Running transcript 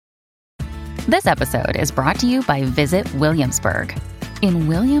This episode is brought to you by Visit Williamsburg. In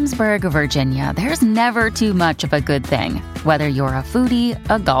Williamsburg, Virginia, there's never too much of a good thing. Whether you're a foodie,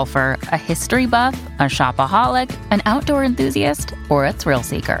 a golfer, a history buff, a shopaholic, an outdoor enthusiast, or a thrill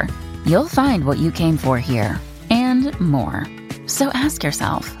seeker, you'll find what you came for here and more. So ask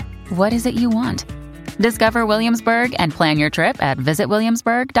yourself, what is it you want? Discover Williamsburg and plan your trip at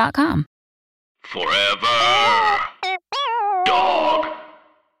visitwilliamsburg.com. Forever Dog.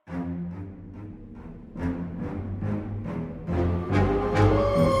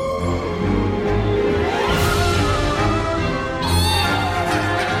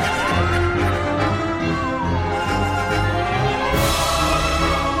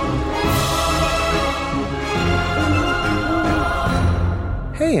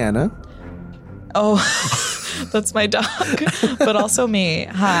 Hey, Anna. Oh, that's my dog, but also me.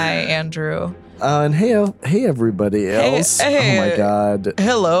 Hi, Andrew. And hey, everybody else. Hey. Oh my God.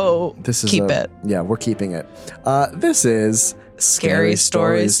 Hello. This is Keep it. Yeah, we're keeping it. This is Scary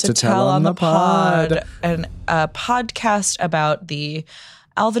Stories to Tell on the Pod, a podcast about the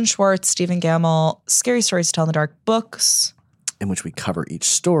Alvin Schwartz, Stephen Gamble, Scary Stories to Tell in the Dark books. In which we cover each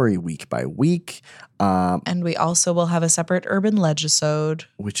story week by week. And we also will have a separate urban legisode.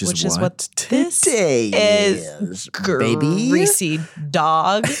 Which is what this today is, baby. Greasy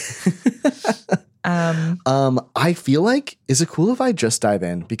dog. I feel like, is it cool if I just dive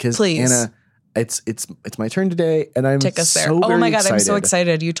in? Because Please. Anna, it's my turn today, and I'm Take us there. so Oh my very God, excited. I'm so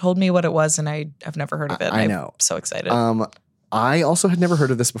excited. You told me what it was, and I have never heard of it. I know. I'm so excited. I also had never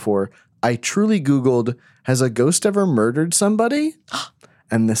heard of this before. I truly Googled, has a ghost ever murdered somebody?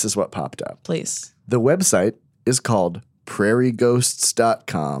 And this is what popped up. Please. The website is called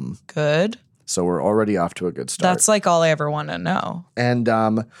prairieghosts.com. Good. So we're already off to a good start. That's like all I ever want to know. And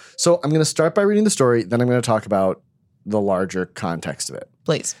so I'm going to start by reading the story. Then I'm going to talk about the larger context of it.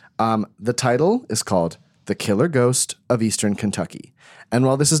 Please. The title is called The Killer Ghost of Eastern Kentucky. And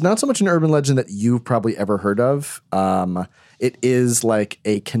while this is not so much an urban legend that you've probably ever heard of, it is like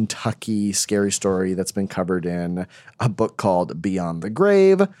a Kentucky scary story that's been covered in a book called Beyond the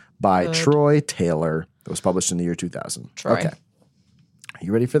Grave by Troy Taylor that was published in the year 2000. Troy. Okay. Are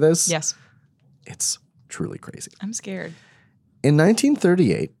you ready for this? Yes. It's truly crazy. I'm scared. In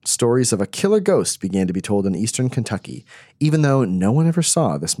 1938, stories of a killer ghost began to be told in eastern Kentucky. Even though no one ever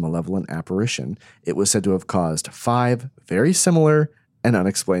saw this malevolent apparition, it was said to have caused 5 very similar and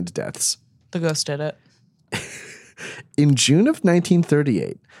unexplained deaths. The ghost did it. In June of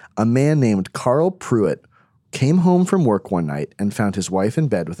 1938, a man named Carl Pruitt came home from work one night and found his wife in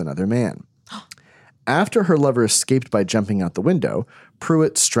bed with another man. After her lover escaped by jumping out the window,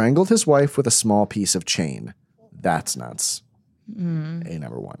 Pruitt strangled his wife with a small piece of chain. That's nuts. A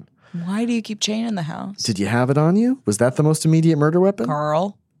number 1. Why do you keep chain in the house? Did you have it on you? Was that the most immediate murder weapon?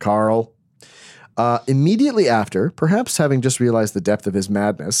 Carl. Immediately after, perhaps having just realized the depth of his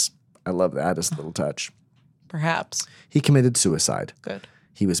madness, I love that as a little touch, Perhaps. he committed suicide. Good.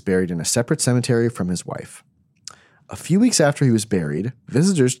 He was buried in a separate cemetery from his wife. A few weeks after he was buried,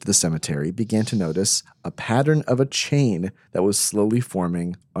 visitors to the cemetery began to notice a pattern of a chain that was slowly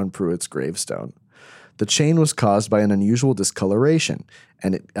forming on Pruitt's gravestone. The chain was caused by an unusual discoloration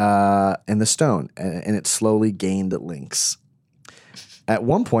in the stone, and it slowly gained links. At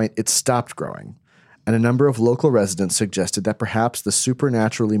one point, it stopped growing, and a number of local residents suggested that perhaps the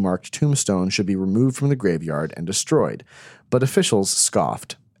supernaturally marked tombstone should be removed from the graveyard and destroyed. But officials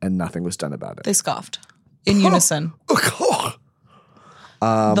scoffed, and nothing was done about it. They scoffed. In unison.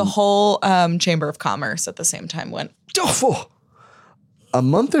 The whole Chamber of Commerce at the same time went. A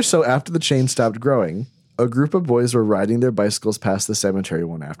month or so after the chain stopped growing, a group of boys were riding their bicycles past the cemetery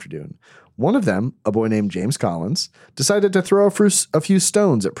one afternoon. One of them, a boy named James Collins, decided to throw a few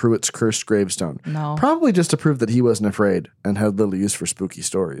stones at Pruitt's cursed gravestone. No. Probably just to prove that he wasn't afraid and had little use for spooky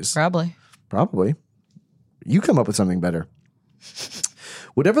stories. Probably. You come up with something better.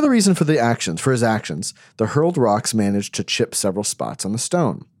 Whatever the reason for his actions, the hurled rocks managed to chip several spots on the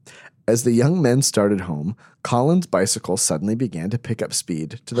stone. As the young men started home, Collins' bicycle suddenly began to pick up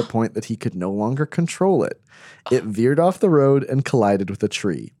speed to the point that he could no longer control it. It veered off the road and collided with a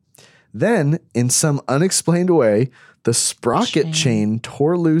tree. Then, in some unexplained way, the sprocket chain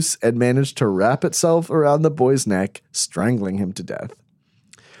tore loose and managed to wrap itself around the boy's neck, strangling him to death.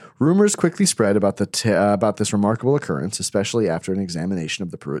 Rumors quickly spread about this remarkable occurrence, especially after an examination of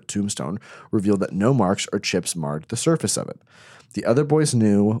the Pruitt tombstone revealed that no marks or chips marred the surface of it. The other boys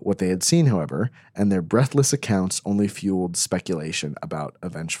knew what they had seen, however, and their breathless accounts only fueled speculation about a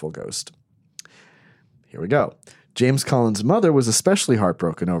vengeful ghost. Here we go. James Collins' mother was especially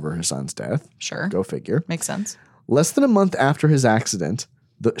heartbroken over her son's death. Sure. Go figure. Makes sense. Less than a month after his accident,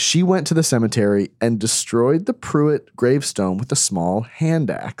 She went to the cemetery and destroyed the Pruitt gravestone with a small hand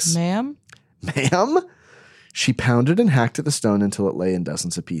axe. Ma'am? She pounded and hacked at the stone until it lay in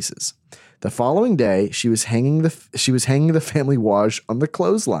dozens of pieces. The following day, she was hanging the family wash on the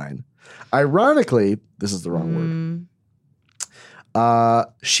clothesline. Ironically, this is the wrong word.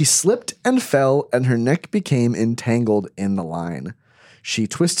 She slipped and fell, and her neck became entangled in the line. She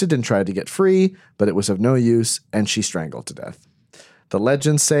twisted and tried to get free, but it was of no use, and she strangled to death. The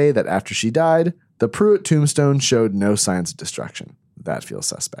legends say that after she died, the Pruitt tombstone showed no signs of destruction. That feels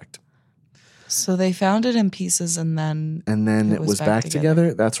suspect. So they found it in pieces and then it was back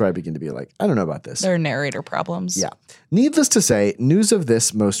together. That's where I begin to be like, I don't know about this. There are narrator problems. Yeah. Needless to say, news of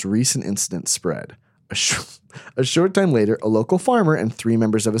this most recent incident spread. A short time later, a local farmer and 3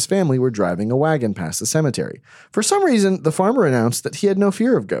 members of his family were driving a wagon past the cemetery. For some reason, the farmer announced that he had no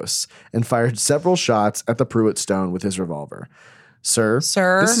fear of ghosts and fired several shots at the Pruitt stone with his revolver. Sir.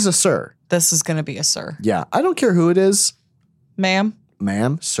 This is a sir. This is going to be a sir. Yeah. I don't care who it is. Ma'am,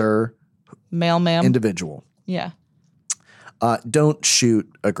 sir. Ma'am. Individual. Yeah. Don't shoot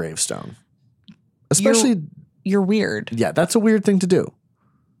a gravestone. Especially. You're weird. Yeah, that's a weird thing to do.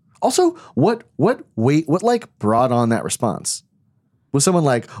 Also, what brought on that response? Was someone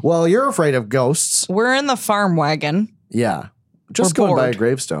like, well, you're afraid of ghosts. We're in the farm wagon. Yeah. Just going by a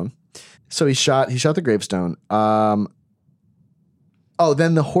gravestone. So he shot the gravestone. Then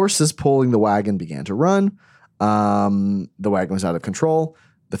the horses pulling the wagon began to run. The wagon was out of control.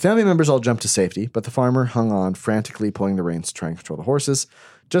 The family members all jumped to safety, but the farmer hung on, frantically pulling the reins to try and control the horses.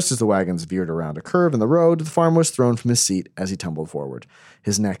 Just as the wagons veered around a curve in the road, the farmer was thrown from his seat as he tumbled forward.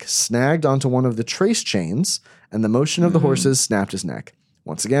 His neck snagged onto one of the trace chains, and the motion of the horses snapped his neck.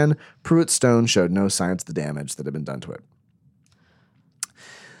 Once again, Pruitt's stone showed no signs of the damage that had been done to it.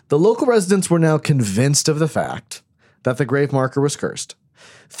 The local residents were now convinced of the fact that the grave marker was cursed.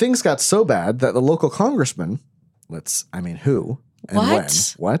 Things got so bad that the local congressman, who and when,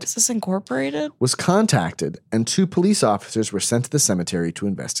 Is this incorporated? was contacted, and 2 police officers were sent to the cemetery to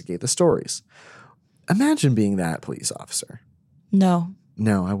investigate the stories. Imagine being that police officer. No,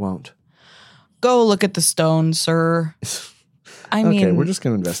 I won't. Go look at the stone, sir. Okay, we're just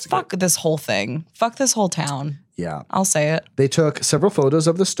going to investigate. Fuck this whole thing. Fuck this whole town. Yeah. I'll say it. They took several photos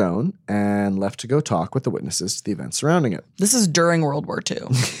of the stone and left to go talk with the witnesses to the events surrounding it. This is during World War II.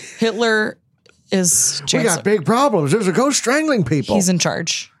 Hitler is chancellor. We got big problems. There's a ghost strangling people. He's in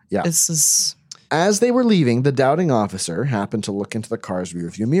charge. Yeah. This is... As they were leaving, the doubting officer happened to look into the car's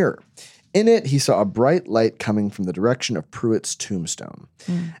rearview mirror. In it, he saw a bright light coming from the direction of Pruitt's tombstone.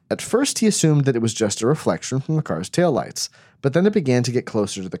 At first, he assumed that it was just a reflection from the car's taillights, but then it began to get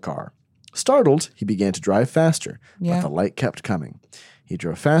closer to the car. Startled, he began to drive faster, but the light kept coming. He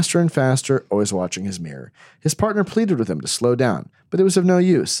drove faster and faster, always watching his mirror. His partner pleaded with him to slow down, but it was of no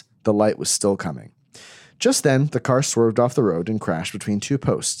use. The light was still coming. Just then, the car swerved off the road and crashed between 2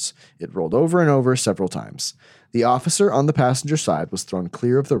 posts. It rolled over and over several times. The officer on the passenger side was thrown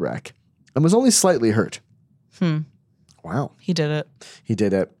clear of the wreck and was only slightly hurt. Wow. He did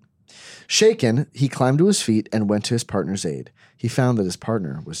it. Shaken, he climbed to his feet and went to his partner's aid. He found that his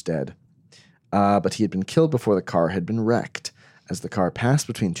partner was dead. But he had been killed before the car had been wrecked. As the car passed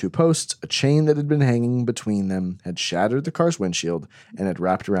between 2 posts, a chain that had been hanging between them had shattered the car's windshield and had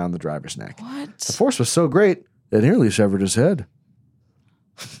wrapped around the driver's neck. What? The force was so great, it nearly severed his head.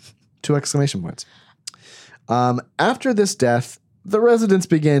 2 exclamation points. After this death, the residents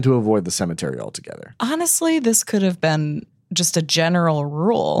began to avoid the cemetery altogether. Honestly, this could have been just a general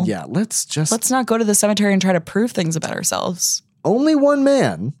rule. Yeah, let's not go to the cemetery and try to prove things about ourselves. Only one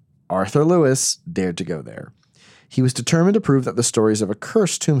man, Arthur Lewis, dared to go there. He was determined to prove that the stories of a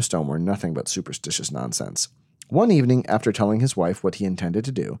cursed tombstone were nothing but superstitious nonsense. One evening, after telling his wife what he intended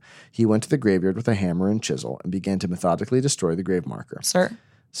to do, he went to the graveyard with a hammer and chisel and began to methodically destroy the grave marker. Sir?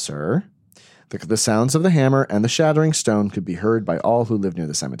 The sounds of the hammer and the shattering stone could be heard by all who lived near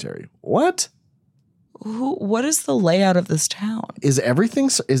the cemetery. What? What is the layout of this town? Is everything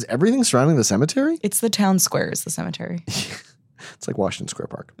surrounding the cemetery? It's the town square is the cemetery. It's like Washington Square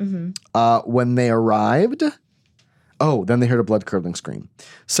Park. When they arrived... then they heard a blood-curdling scream.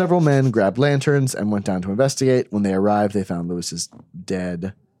 Several men grabbed lanterns and went down to investigate. When they arrived, they found Lewis's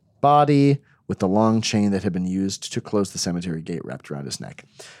dead body with the long chain that had been used to close the cemetery gate wrapped around his neck.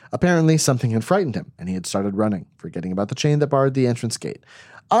 Apparently, something had frightened him, and he had started running, forgetting about the chain that barred the entrance gate.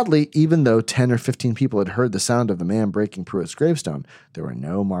 Oddly, even though 10 or 15 people had heard the sound of the man breaking Pruitt's gravestone, there were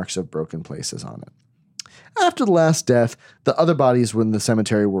no marks of broken places on it. After the last death, the other bodies in the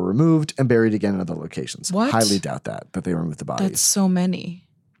cemetery were removed and buried again in other locations. What? Highly doubt that they removed the bodies. That's so many.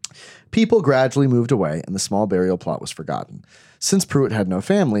 People gradually moved away, and the small burial plot was forgotten. Since Pruitt had no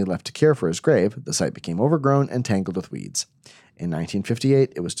family left to care for his grave, the site became overgrown and tangled with weeds. In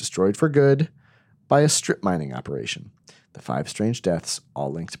 1958, it was destroyed for good by a strip mining operation. The 5 strange deaths,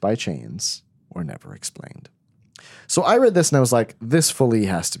 all linked by chains, were never explained. So I read this and I was like, this fully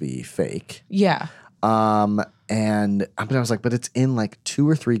has to be fake. Yeah. And I was like, but it's in like 2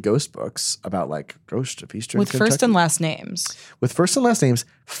 or 3 ghost books about like ghosts of Eastern Kentucky. With first and last names. With first and last names,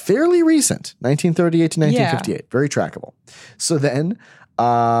 fairly recent, 1938 to 1958, very trackable. So then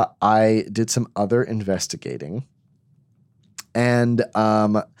I did some other investigating. And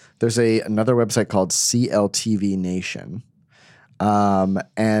there's another website called CLTV Nation.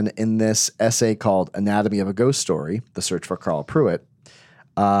 And in this essay called Anatomy of a Ghost Story, The Search for Carl Pruitt,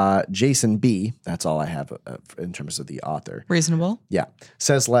 Jason B., that's all I have in terms of the author. Reasonable. Yeah.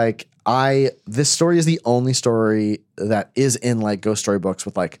 Says like, this story is the only story that is in like ghost story books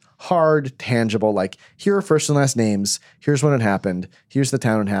with like hard, tangible, like here are first and last names. Here's when it happened. Here's the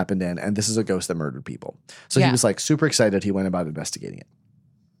town it happened in. And this is a ghost that murdered people. So he was like super excited. He went about investigating it.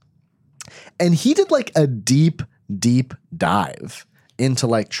 And he did like a deep dive into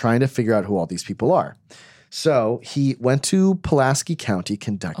like trying to figure out who all these people are. So he went to Pulaski County,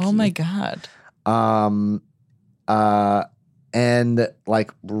 Kentucky. Oh my God. And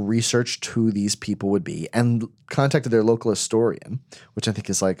like researched who these people would be and contacted their local historian, which I think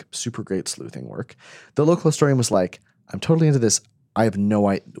is like super great sleuthing work. The local historian was like, I'm totally into this. I have no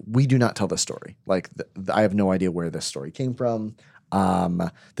idea. We do not tell this story. Like I have no idea where this story came from.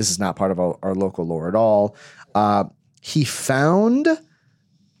 This is not part of our local lore at all. He found,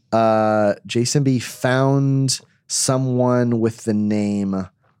 Jason B. found someone with the name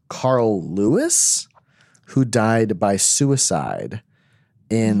Carl Lewis, who died by suicide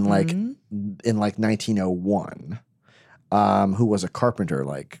in like 1901, who was a carpenter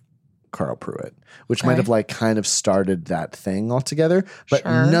like Carl Pruitt, which might have like kind of started that thing altogether. But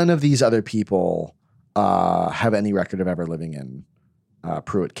none of these other people have any record of ever living in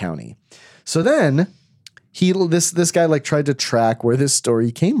Pruitt County. So then this guy like tried to track where this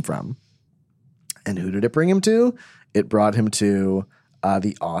story came from. And who did it bring him to? It brought him to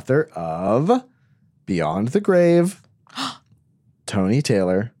the author of Beyond the Grave, Troy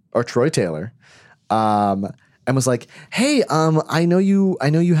Taylor, and was like, "Hey, I know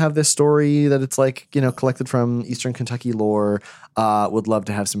you have this story that it's like, collected from Eastern Kentucky lore. Would love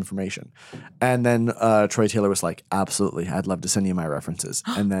to have some information." And then Troy Taylor was like, "Absolutely, I'd love to send you my references,"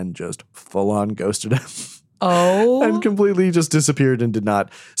 and then just full on ghosted him. Oh, and completely just disappeared and did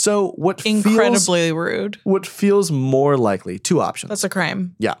not. So what incredibly rude. What feels more likely? 2 options. That's a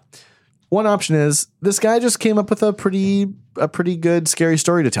crime. Yeah. One option is this guy just came up with a pretty good scary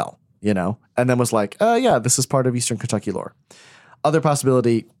story to tell, and then was like, yeah, this is part of Eastern Kentucky lore. Other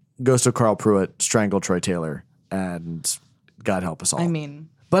possibility, ghost of Carl Pruitt strangled Troy Taylor, and God help us all.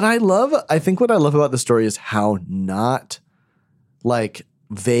 But I think what I love about the story is how not like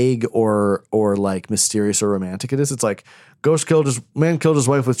vague or like mysterious or romantic it is. It's like man killed his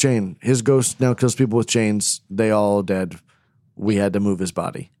wife with chain. His ghost now kills people with chains. They all dead. We had to move his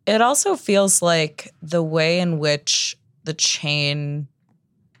body. It also feels like the way in which the chain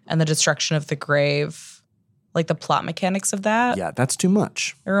and the destruction of the grave, like the plot mechanics of that. Yeah, that's too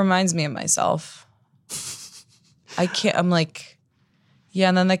much. It reminds me of myself. I'm like, yeah,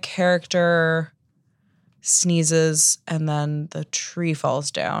 and then the character sneezes and then the tree falls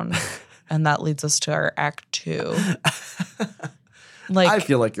down and that leads us to our act 2. Like, I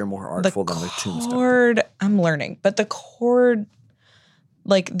feel like you're more artful than the tombstone. Chord, I'm learning, but the chord,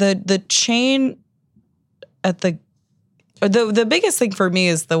 like the chain at the biggest thing for me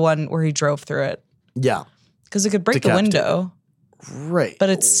is the one where he drove through it. Yeah, because it could break the window, right? But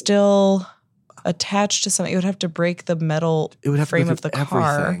it's still attached to something. It would have to break the metal frame of the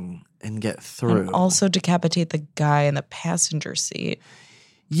car and get through, and also decapitate the guy in the passenger seat.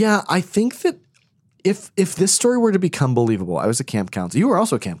 Yeah, I think that. If this story were to become believable, I was a camp counselor. You were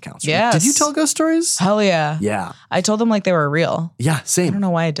also a camp counselor. Yes. Did you tell ghost stories? Hell yeah. Yeah. I told them like they were real. Yeah, same. I don't know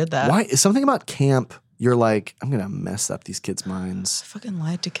why I did that. Why? Something about camp, you're like, I'm going to mess up these kids' minds. I fucking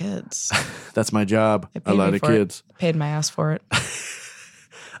lied to kids. That's my job. I lie to kids. I paid my ass for it.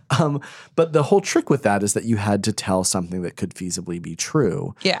 But the whole trick with that is that you had to tell something that could feasibly be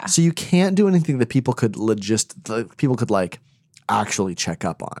true. Yeah. So you can't do anything that people could like actually check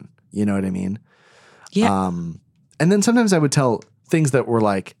up on. You know what I mean? Yeah. And then sometimes I would tell things that were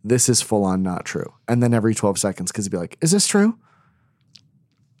like, this is full on not true. And then every 12 seconds, because it'd be like, is this true?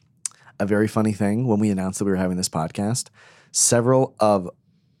 A very funny thing, when we announced that we were having this podcast, several of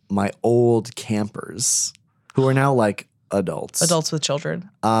my old campers who are now like adults. Adults with children.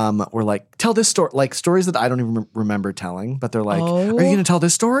 Were like, tell this story. Like stories that I don't even remember telling, but they're like, are you going to tell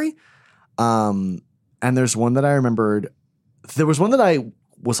this story? And there's one that I remembered. There was one that I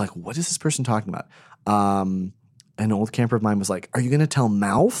was like, what is this person talking about? An old camper of mine was like, are you going to tell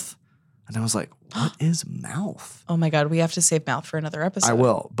mouth? And I was like, what is mouth? Oh my God, we have to save mouth for another episode. I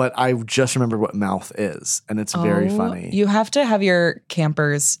will, but I just remembered what mouth is, and it's very funny. You have to have your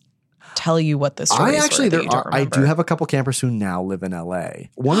campers tell you what the story is. I do have a couple campers who now live in LA.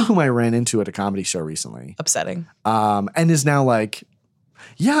 One of whom I ran into at a comedy show recently. Upsetting. And is now like,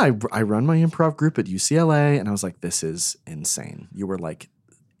 yeah, I run my improv group at UCLA. And I was like, this is insane. You were like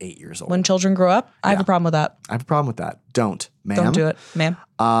 8 years old. When children grow up, I have a problem with that. I have a problem with that. Don't, ma'am. Don't do it, ma'am.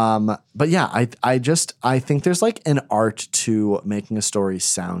 But yeah, I think there's like an art to making a story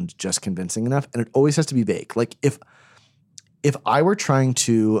sound just convincing enough. And it always has to be vague. Like if I were trying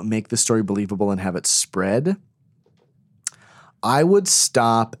to make the story believable and have it spread, I would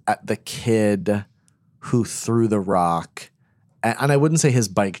stop at the kid who threw the rock. And I wouldn't say his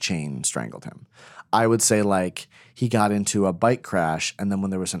bike chain strangled him. I would say like he got into a bike crash, and then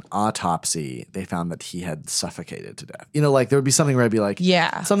when there was an autopsy, they found that he had suffocated to death. You know, like there would be something where I'd be like,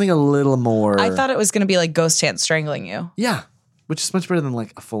 yeah, something a little more. I thought it was going to be like ghost hands strangling you. Yeah, which is much better than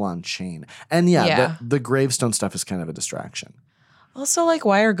like a full-on chain. And the gravestone stuff is kind of a distraction. Also, like,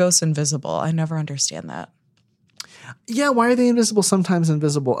 why are ghosts invisible? I never understand that. Yeah, why are they invisible sometimes,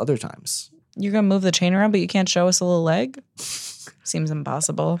 invisible other times? You're going to move the chain around, but you can't show us a little leg? Seems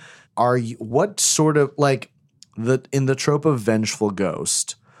impossible. What sort of, like, in the trope of vengeful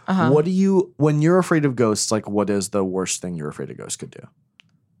ghost, what do you, when you're afraid of ghosts, like, what is the worst thing you're afraid a ghost could do?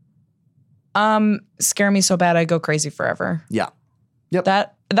 Scare me so bad I go crazy forever. Yeah. Yep.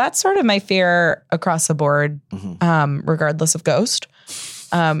 That's sort of my fear across the board, regardless of ghost,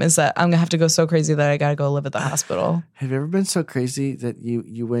 is that I'm going to have to go so crazy that I got to go live at the hospital. Have you ever been so crazy that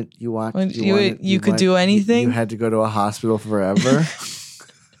you could do anything? You had to go to a hospital forever?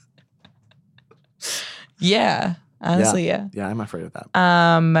 Yeah. Honestly, yeah. Yeah, I'm afraid of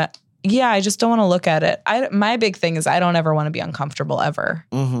that. Yeah, I just don't want to look at it. My big thing is I don't ever want to be uncomfortable ever.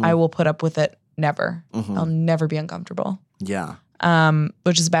 Mm-hmm. I will put up with it never. Mm-hmm. I'll never be uncomfortable. Yeah.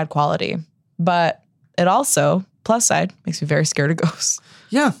 Which is bad quality. Think it also, plus side, makes me very scared of ghosts.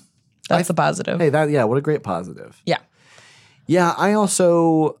 Yeah. That's the positive. Hey, what a great positive. Yeah. Yeah, I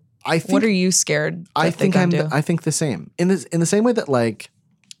think. What are you scared to I think the same. In the same way that, like,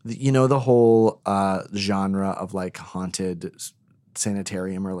 you know, the whole genre of like haunted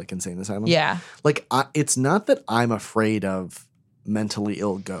sanitarium or like insane asylum. Yeah. Like, it's not that I'm afraid of mentally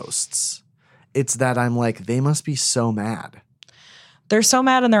ill ghosts. It's that I'm like, they must be so mad. They're so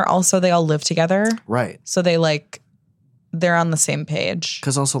mad, and they all live together. Right. So they're on the same page.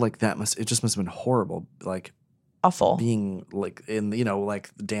 Because also, like, it just must have been horrible. Like, awful. Being like in, you know, like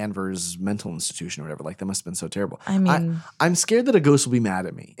Danvers mental institution or whatever. Like, that must have been so terrible. I mean, I'm scared that a ghost will be mad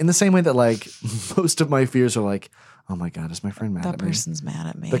at me in the same way that, like, most of my fears are like, oh my God, is my friend mad at me? That person's mad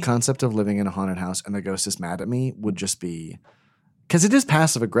at me. The concept of living in a haunted house and the ghost is mad at me would just be, because it is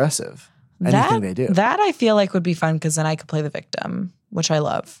passive aggressive. Anything they do. That I feel like would be fun because then I could play the victim, which I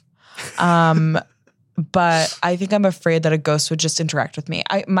love. But I think I'm afraid that a ghost would just interact with me.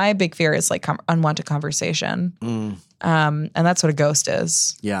 My big fear is like unwanted conversation. And that's what a ghost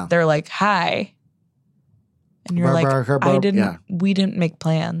is. Yeah. They're like, hi. And you're we didn't make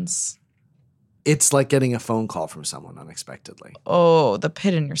plans. It's like getting a phone call from someone unexpectedly. Oh, the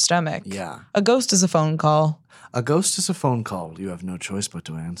pit in your stomach. Yeah. A ghost is a phone call. A ghost is a phone call. You have no choice but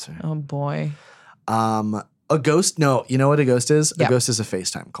to answer. Oh, boy. A ghost, no. You know what a ghost is? Yeah. A ghost is a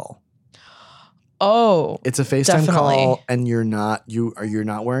FaceTime call. Oh, it's a FaceTime call, and you're not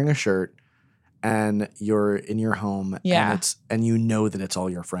wearing a shirt, and you're in your home, and you know that it's all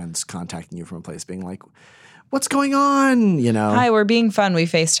your friends contacting you from a place, being like, "What's going on?" You know, hi, we're being fun. We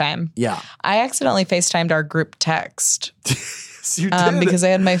FaceTime. Yeah, I accidentally FaceTimed our group text. Yes, you did. Because I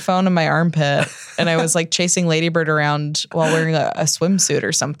had my phone in my armpit, and I was like chasing Ladybird around while wearing a swimsuit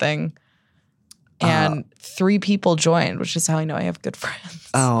or something. And 3 people joined, which is how I know I have good friends.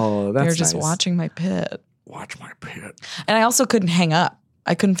 Oh, that's nice. They were just watching my pit. Watch my pit. And I also couldn't hang up.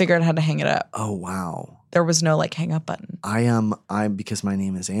 I couldn't figure out how to hang it up. Oh, wow. There was no like hang up button. I'm because my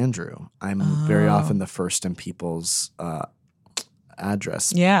name is Andrew. I'm very often the first in people's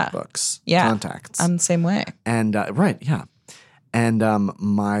address books, contacts. I'm the same way. And right, yeah. And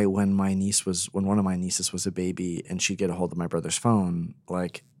when one of my nieces was a baby and she'd get a hold of my brother's phone,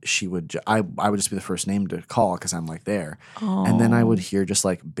 like I would just be the first name to call because I'm like there. Oh. And then I would hear just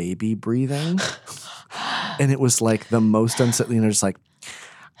like baby breathing. And it was like the most unsettling, just like,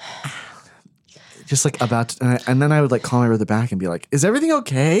 Just like about to, and then I would like call my brother back and be like, is everything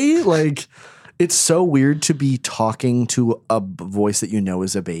okay? Like, it's so weird to be talking to a voice that you know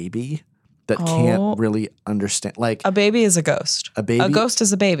is a baby that can't really understand. Like, a baby is a ghost. A baby? A ghost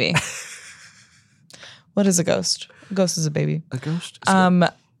is a baby. What is a ghost? A ghost is a baby. A ghost?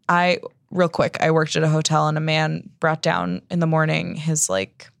 Real quick, I worked at a hotel and a man brought down in the morning his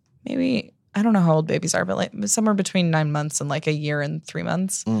like, maybe, I don't know how old babies are, but like somewhere between 9 months and like a year and 3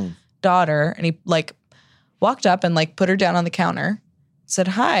 months daughter. And he like walked up and like put her down on the counter, said,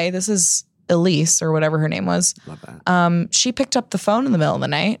 hi, this is Elise or whatever her name was. Love that. She picked up the phone in the middle of the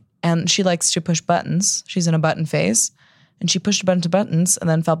night and she likes to push buttons. She's in a button phase and she pushed a bunch of buttons and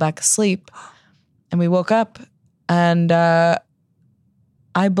then fell back asleep. And we woke up and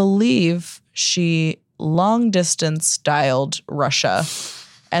I believe she long distance dialed Russia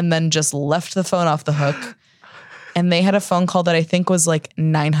and then just left the phone off the hook. And they had a phone call that I think was like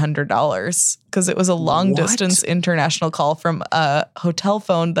 $900 because it was a long distance international call from a hotel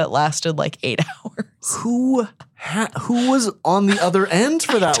phone that lasted like 8 hours. Who was on the other end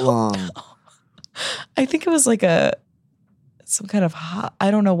for that long? I think it was like some kind of I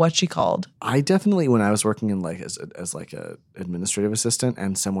don't know what she called. I definitely, when I was working in like as like a administrative assistant,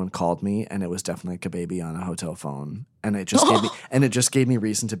 and someone called me, and it was definitely like a baby on a hotel phone, and it just gave me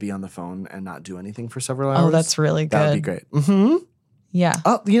reason to be on the phone and not do anything for several hours. Oh, that's really good. That would be great. Mm-hmm. Yeah.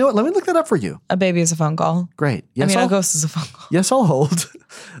 Oh, you know what? Let me look that up for you. A baby is a phone call. Great. Yes, a ghost is a phone call. Yes, I'll hold.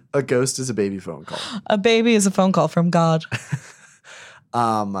 A ghost is a baby phone call. A baby is a phone call from God.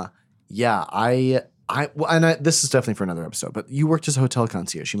 Yeah, this is definitely for another episode, but you worked as a hotel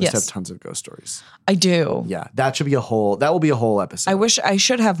concierge. You must have tons of ghost stories. I do. Yeah, that will be a whole episode. I wish I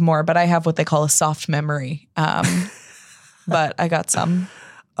should have more, but I have what they call a soft memory. But I got some.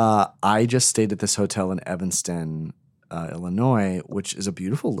 I just stayed at this hotel in Evanston, Illinois, which is a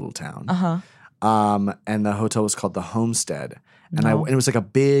beautiful little town. And the hotel was called the Homestead. And it was like a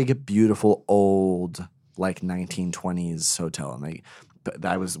big, beautiful, old, like 1920s hotel. And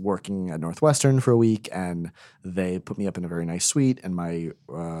I was working at Northwestern for a week, and they put me up in a very nice suite, and my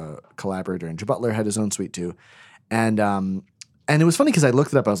collaborator, Andrew Butler, had his own suite too. And it was funny because I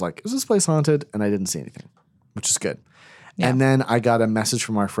looked it up. I was like, is this place haunted? And I didn't see anything, which is good. Yeah. And then I got a message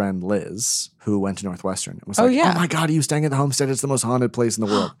from our friend Liz, who went to Northwestern. It was oh my God, are you staying at the Homestead? It's the most haunted place in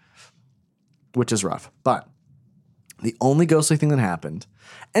the world, which is rough. But the only ghostly thing that happened,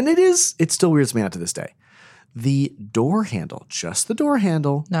 and it still weirds me out to this day, the door handle, just the door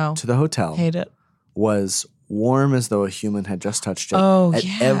handle to the hotel, hate it, was warm as though a human had just touched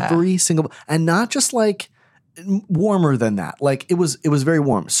it every single, and not just like warmer than that. Like it was very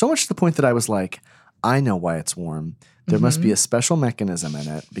warm. So much to the point that I was like, I know why it's warm. There must be a special mechanism in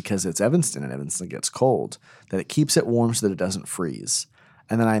it because it's Evanston and Evanston gets cold, that it keeps it warm so that it doesn't freeze.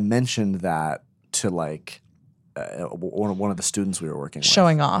 And then I mentioned that to like one of the students we were working with.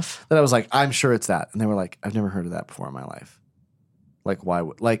 Showing off. That I was like, I'm sure it's that. And they were like, I've never heard of that before in my life. Like, why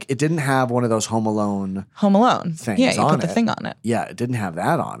would, like, it didn't have one of those Home Alone things. Yeah, you put the thing on it. Yeah, it didn't have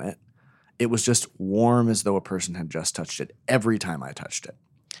that on it. It was just warm as though a person had just touched it every time I touched it.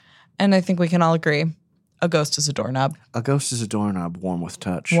 And I think we can all agree, a ghost is a doorknob. A ghost is a doorknob, warm with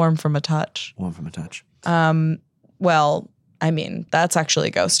touch. Warm from a touch. Warm from a touch. Well, I mean, that's actually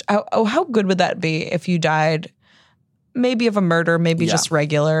a ghost. How good would that be if you died maybe of a murder, maybe just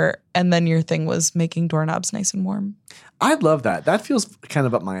regular, and then your thing was making doorknobs nice and warm? I'd love that. That feels kind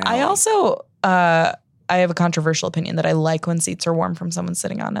of up my alley. I also, I have a controversial opinion that I like when seats are warm from someone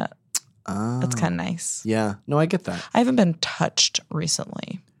sitting on it. Oh. That's kind of nice. Yeah. No, I get that. I haven't been touched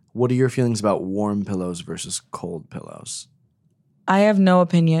recently. What are your feelings about warm pillows versus cold pillows? I have no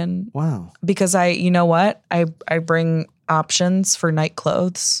opinion. Wow. Because you know what? I bring options for night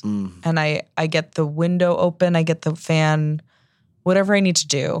clothes, and I get the window open, I get the fan, whatever I need to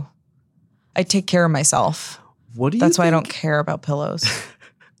do. I take care of myself. That's why I don't care about pillows.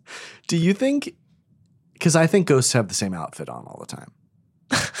 Do you think, because I think ghosts have the same outfit on all the time.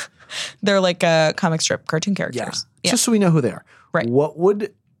 They're like comic strip cartoon characters. Yeah. Just so we know who they are. Right.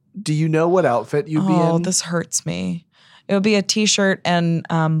 Do you know what outfit you'd be in? Oh, this hurts me. It would be a t-shirt and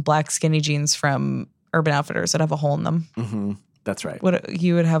black skinny jeans from Urban Outfitters that have a hole in them. Mm-hmm. That's right.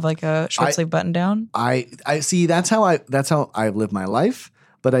 You would have like a short sleeve button down? I see. That's how I live my life.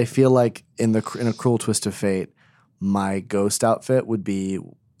 But I feel like in a cruel twist of fate, my ghost outfit would be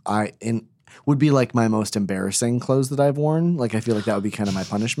like my most embarrassing clothes that I've worn. Like I feel like that would be kind of my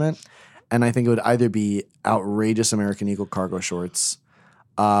punishment. And I think it would either be outrageous American Eagle cargo shorts,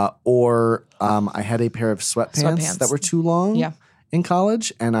 or I had a pair of sweatpants that were too long in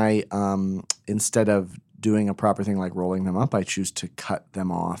college. And I, instead of doing a proper thing like rolling them up, I choose to cut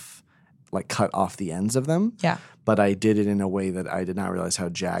them off like cut off the ends of them. Yeah. But I did it in a way that I did not realize how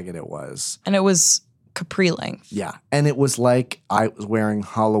jagged it was. And it was capri length. Yeah. And it was like I was wearing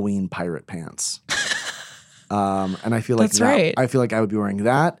Halloween pirate pants. And I feel like That's right. I feel like I would be wearing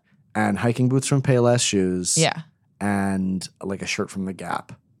that and hiking boots from Payless shoes. Yeah. And like a shirt from The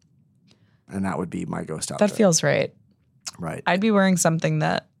Gap. And that would be my ghost outfit. That feels right. Right. I'd be wearing something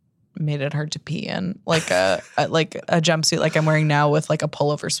that made it hard to pee in, like a jumpsuit like I'm wearing now with like a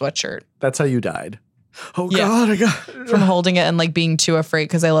pullover sweatshirt. That's how you died. Oh Yeah. God, I got From holding it and like being too afraid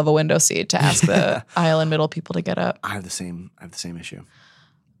because I love a window seat to ask the aisle and middle people to get up. I have the same issue.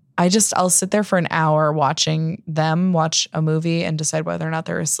 I'll sit there for an hour watching them watch a movie and decide whether or not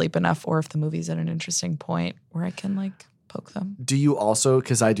they're asleep enough or if the movie's at an interesting point where I can like poke them. Do you also,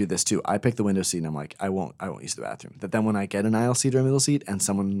 because I do this too, I pick the window seat and I'm like, I won't use the bathroom. But then when I get an aisle seat or a middle seat and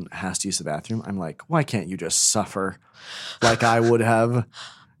someone has to use the bathroom, I'm like, why can't you just suffer like I would have?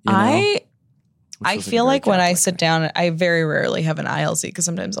 You know? I feel like when I sit down, I very rarely have an aisle seat because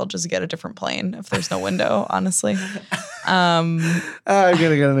sometimes I'll just get a different plane if there's no window, honestly. I'm gonna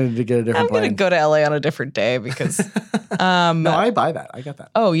get a different plane. I'm going to go to LA on a different day because... no, I buy that. I get that.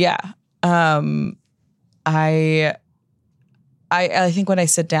 Oh, yeah. I think when I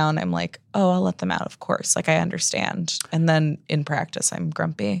sit down, I'm like, oh, I'll let them out, of course. Like, I understand. And then in practice, I'm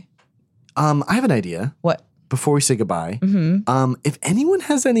grumpy. I have an idea. What? Before we say goodbye, if anyone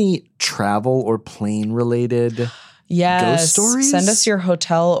has any travel or plane related ghost stories, send us your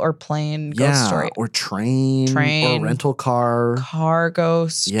hotel or plane ghost story. Or train or rental car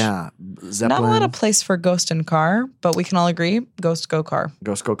ghost. Yeah, Zeppelin. Not a lot of place for ghost and car, but we can all agree, ghost go car.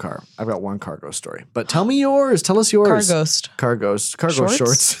 Ghost go car. I've got one car ghost story, but tell me yours. Tell us yours. Car ghost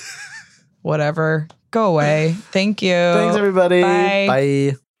Shorts. Whatever. Go away. Thank you. Thanks everybody.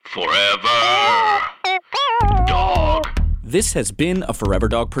 Bye. Forever Dog. This has been a Forever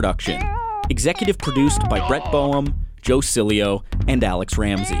Dog production. Executive produced by Brett Boehm, Joe Cilio, and Alex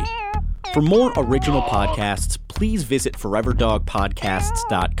Ramsey. For more original podcasts, please visit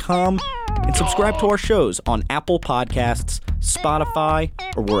foreverdogpodcasts.com and subscribe to our shows on Apple Podcasts, Spotify,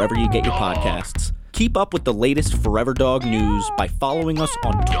 or wherever you get your podcasts. Keep up with the latest Forever Dog news by following us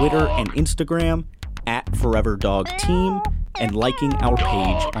on Twitter and Instagram @ForeverDogTeam and liking our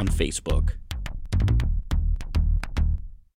page on Facebook.